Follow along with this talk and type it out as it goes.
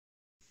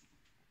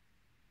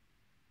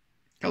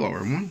Hello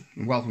everyone,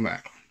 and welcome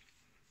back.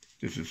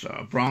 This is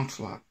Bronx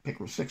Lock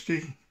Picker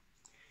 60,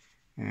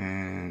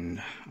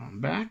 and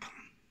I'm back.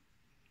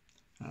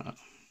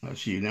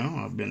 As you know,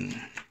 I've been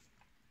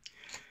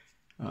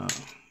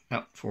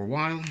out for a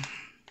while.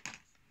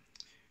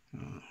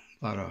 A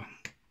lot of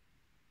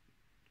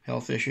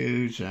health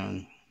issues,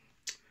 and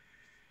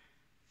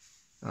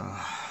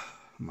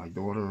my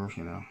daughter,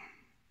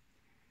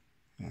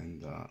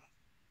 and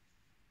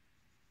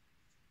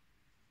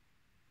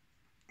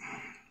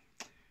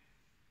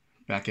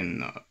back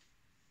in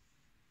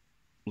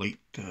late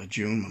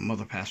June, my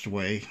mother passed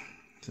away,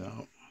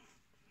 so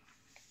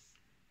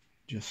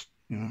just,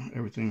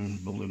 everything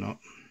building up,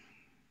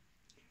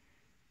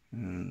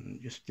 and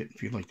just didn't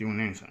feel like doing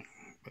anything.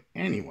 But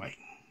anyway,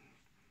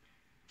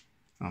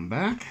 I'm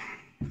back.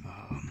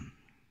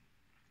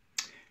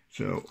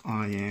 So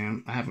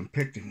I haven't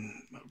picked in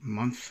a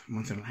month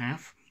and a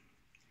half,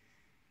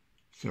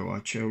 so I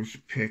chose to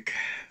pick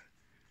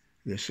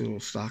this little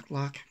stock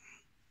lock.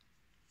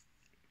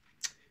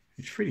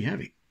 It's pretty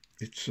heavy.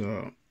 It's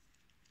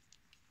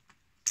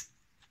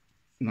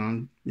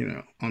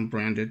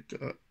unbranded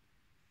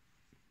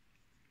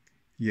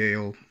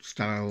Yale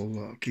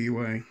style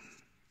keyway.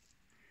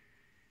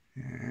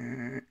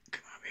 And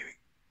come on, baby.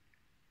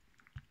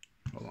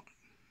 Hold on.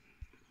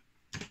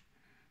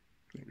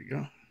 There we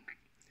go.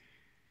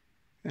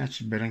 That's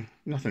the bitting.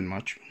 Nothing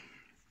much.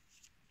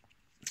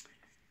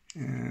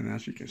 And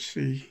as you can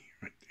see,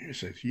 right there it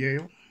says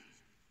Yale.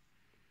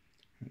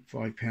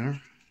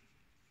 5-pinner.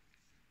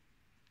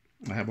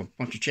 I have a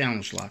bunch of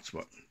challenge slots,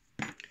 but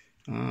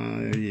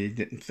you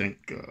didn't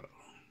think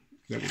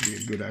that would be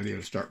a good idea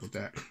to start with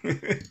that.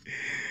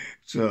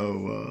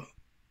 So,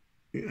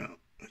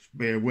 let's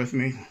bear with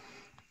me.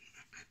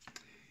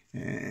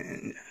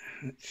 And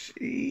let's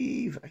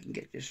see if I can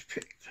get this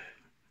picked.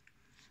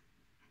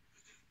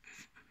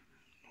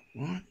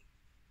 One.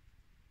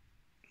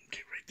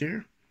 Okay, right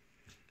there.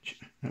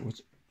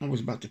 I was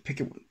about to pick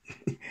it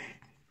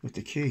with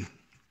the key.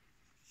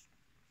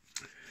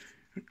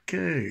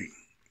 Okay.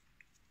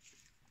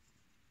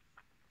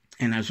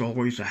 And as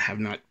always, I have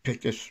not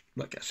picked this.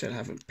 Like I said, I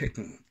haven't picked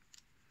in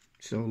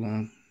so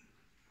long.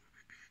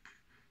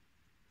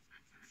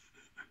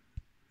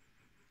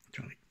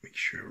 Trying to make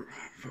sure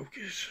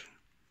focus.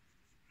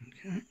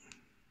 Okay.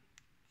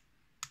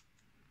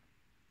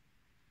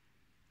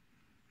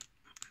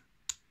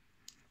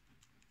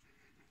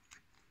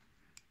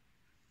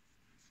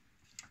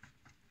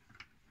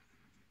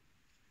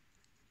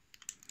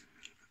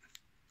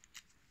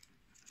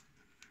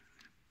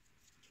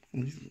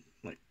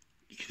 Like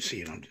you can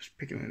see it, I'm just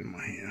picking it in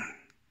my hand.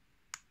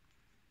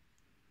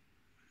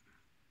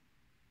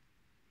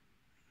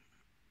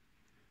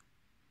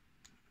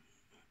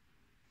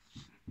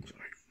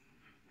 Sorry.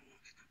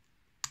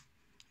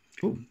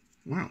 Oh,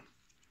 wow.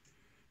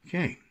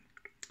 Okay.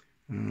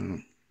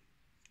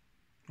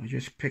 I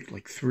just picked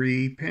like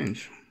 3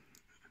 pins.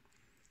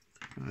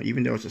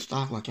 Even though it's a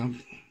stock lock,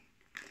 I'm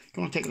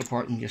going to take it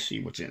apart and just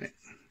see what's in it.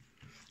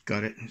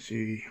 Got it and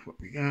see what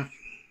we got.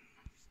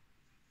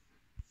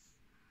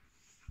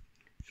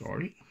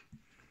 Sorry.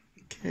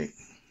 Okay.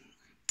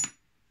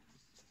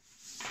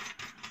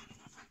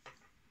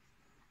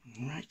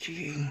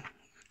 Alrighty.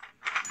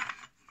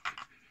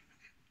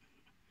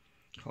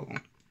 Hold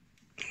on.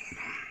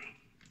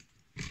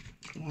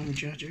 Come on,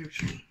 judges.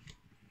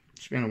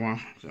 It's been a while,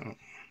 so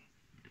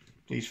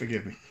please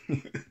forgive me.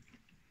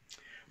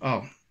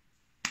 Oh,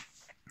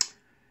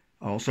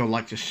 I also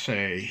like to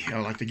say, I'd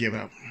like to give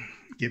a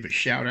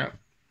shout out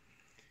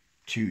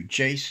to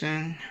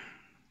Jason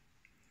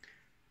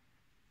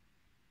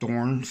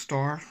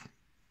Dornstar.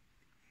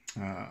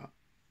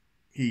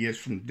 He is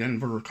from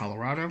Denver,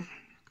 Colorado,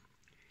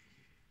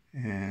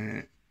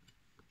 and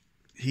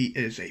he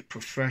is a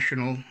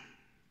professional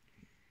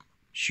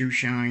shoe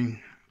shine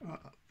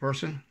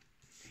person.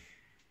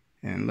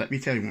 And let me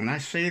tell you, when I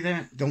say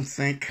that, don't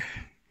think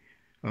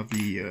of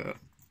the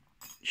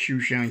shoe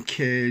shine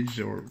kids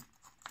or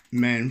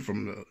men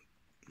from the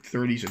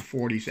 30s and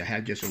 40s that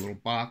had just a little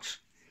box,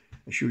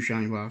 a shoe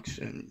shine box,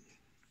 and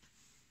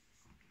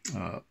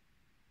a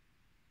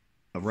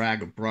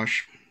rag of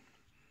brush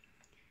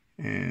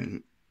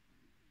and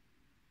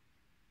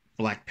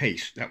black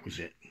paste. That was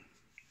it.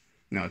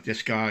 Now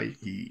this guy,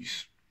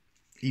 he's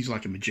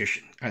like a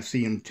magician. I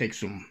see him take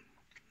some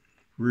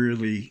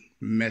really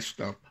messed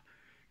up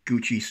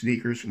Gucci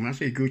sneakers. When I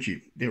say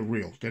Gucci, they're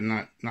real. They're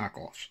not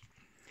knockoffs.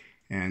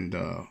 And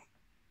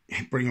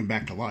bring them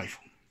back to life.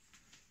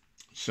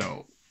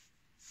 So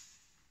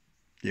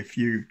if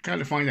you kind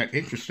of find that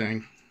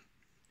interesting,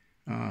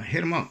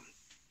 hit him up.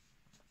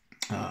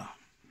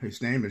 His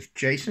name is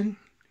Jason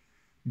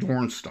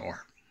Dornstar.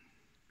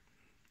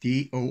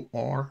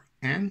 Dornstar.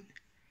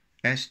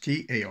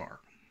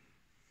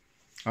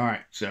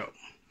 Alright, so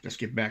let's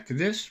get back to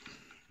this.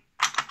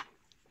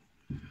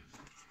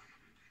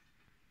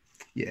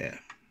 Yeah.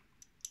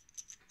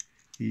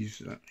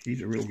 He's a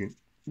real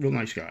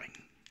nice guy.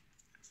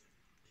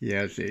 He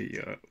has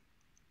a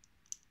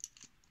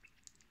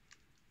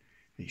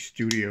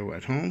studio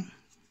at home.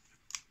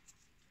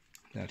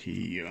 that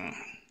he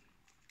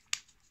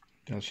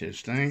does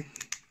his thing.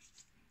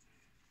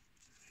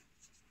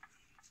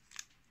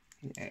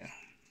 Yeah.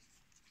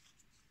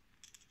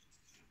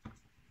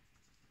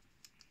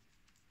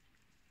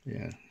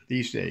 Yeah,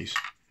 these days,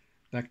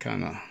 that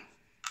kind of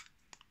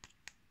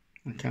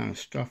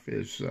stuff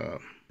is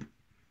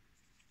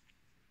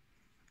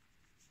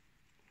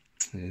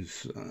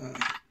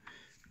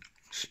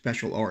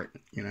special art,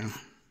 you know.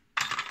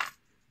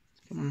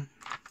 Come on.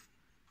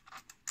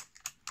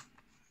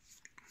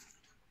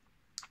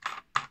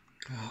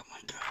 Oh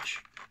my gosh.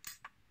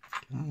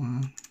 Come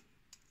on.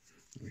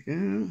 There we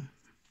go.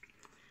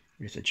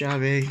 Here's the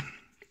Java.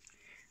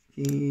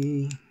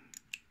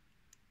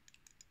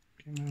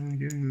 Come on,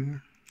 get in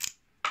there.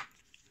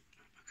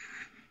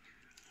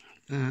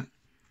 That.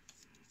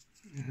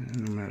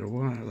 And no matter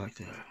what, I like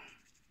to get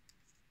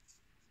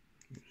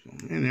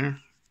some in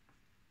there.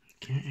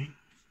 Okay.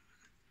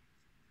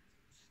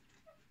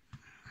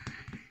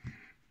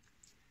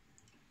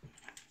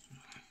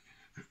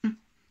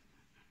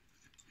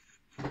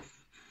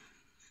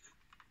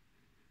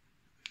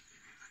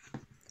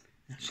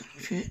 That's gonna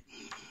fit.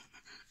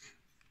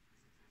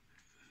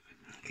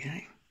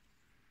 Okay.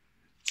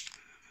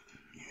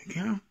 There we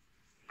go.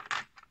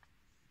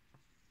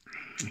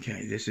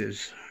 Okay, this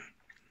is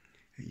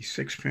a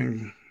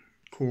 6-pin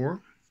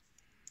core,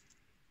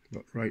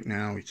 but right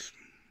now it's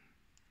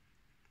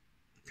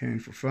pin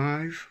for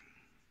 5,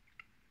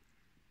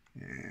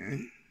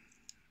 and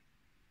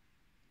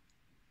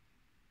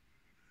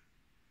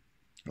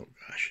oh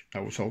gosh,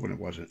 I was hoping it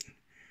wasn't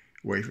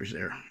wafers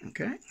there.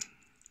 Okay.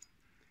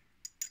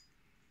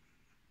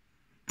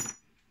 Get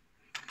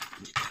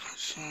to the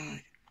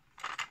side.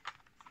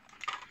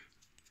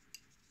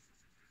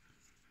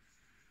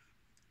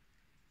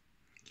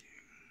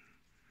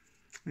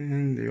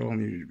 And they all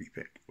needed to be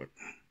picked, but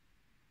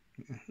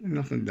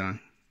nothing done.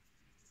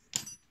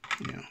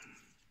 You know,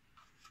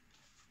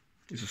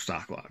 it's a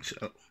stock lock,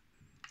 so.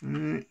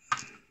 Alright.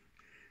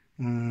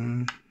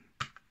 1,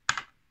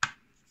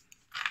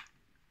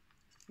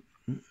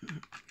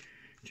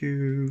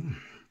 2,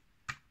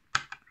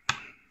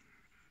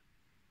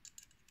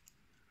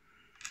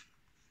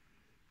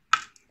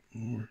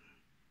 4.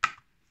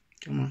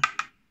 Come on.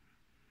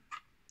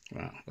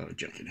 Wow, a lot of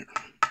junk in here.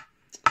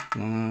 A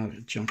lot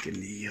of junk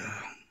in the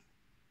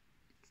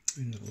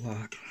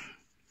lock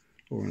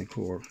or in the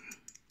core.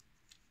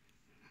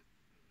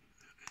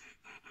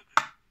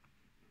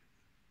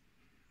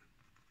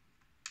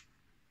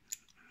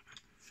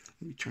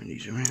 Let me turn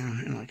these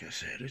around, and like I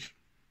said, it's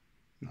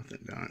nothing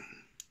done.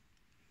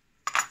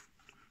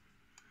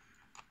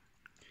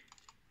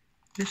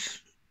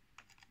 This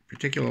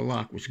particular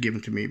lock was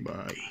given to me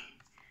by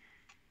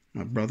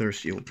my brother,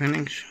 Steel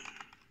Pinnings.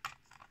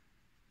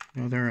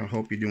 Brother, I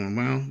hope you're doing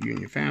well, you and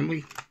your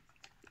family.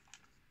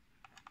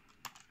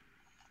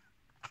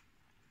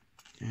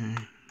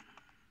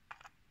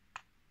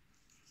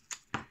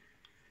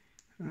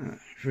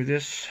 For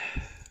this,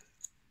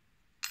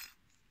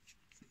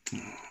 for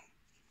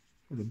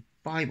the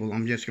Bible,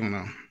 I'm just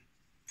gonna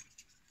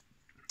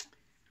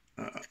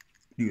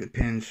do the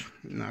pins.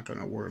 I'm not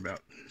gonna worry about.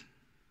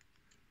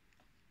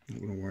 I'm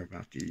gonna worry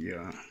about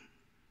the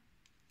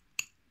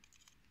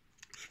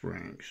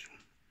springs.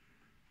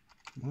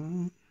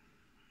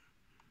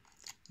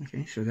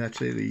 Okay, so that's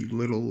the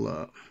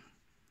little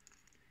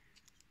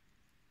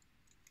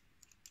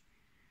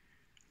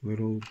what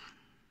do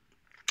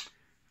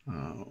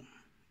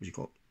you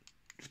call it?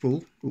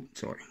 Spool? Oops,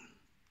 sorry.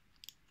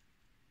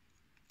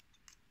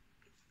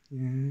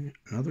 And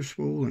another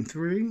spool and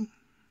 3.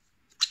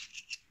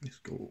 Let's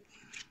go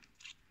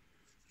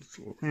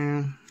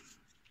around.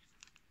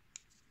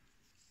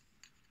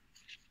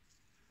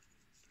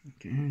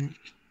 Okay.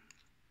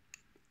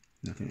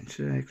 Nothing in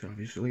 6,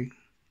 obviously.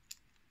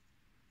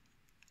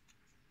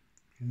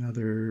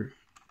 Another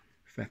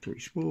factory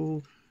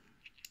spool.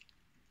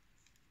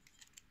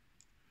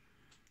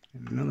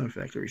 And another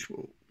factory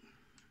spool.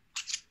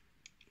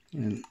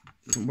 And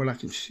from what I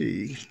can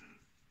see,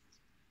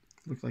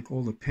 looks like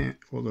all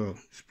the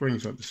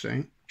springs are the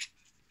same.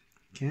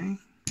 Okay.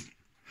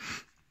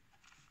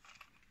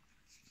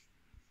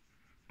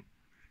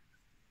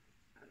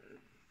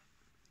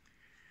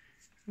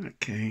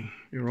 Okay,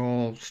 they're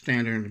all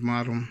standard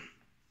model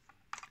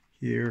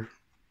here.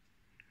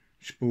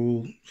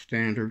 Spool,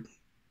 standard,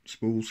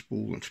 spool,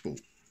 spool, and spool.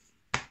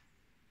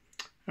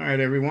 All right,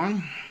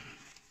 everyone.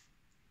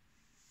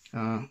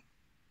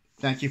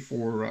 Thank you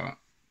for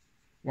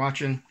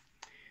watching.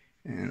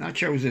 And I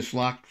chose this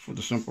lock for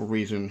the simple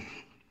reason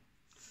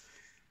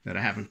that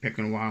I haven't picked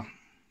in a while.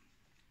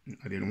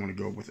 I didn't want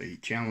to go with a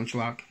challenge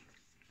lock,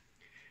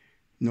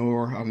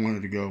 nor I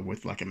wanted to go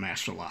with like a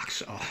master lock.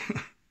 So,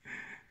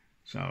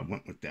 so I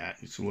went with that.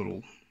 It's a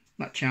little,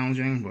 not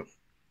challenging, but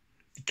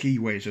the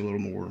keyway is a little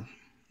more,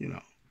 you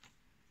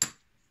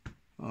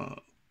know,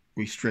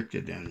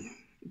 restricted than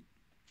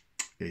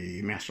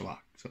a master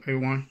lock. So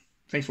everyone,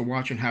 thanks for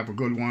watching. Have a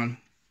good one.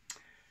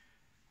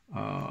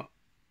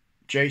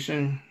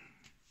 Jason,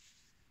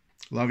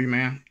 love you,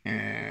 man.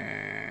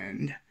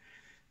 And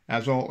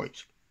as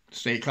always,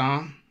 stay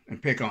calm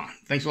and pick on.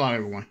 Thanks a lot,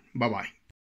 everyone. Bye-bye.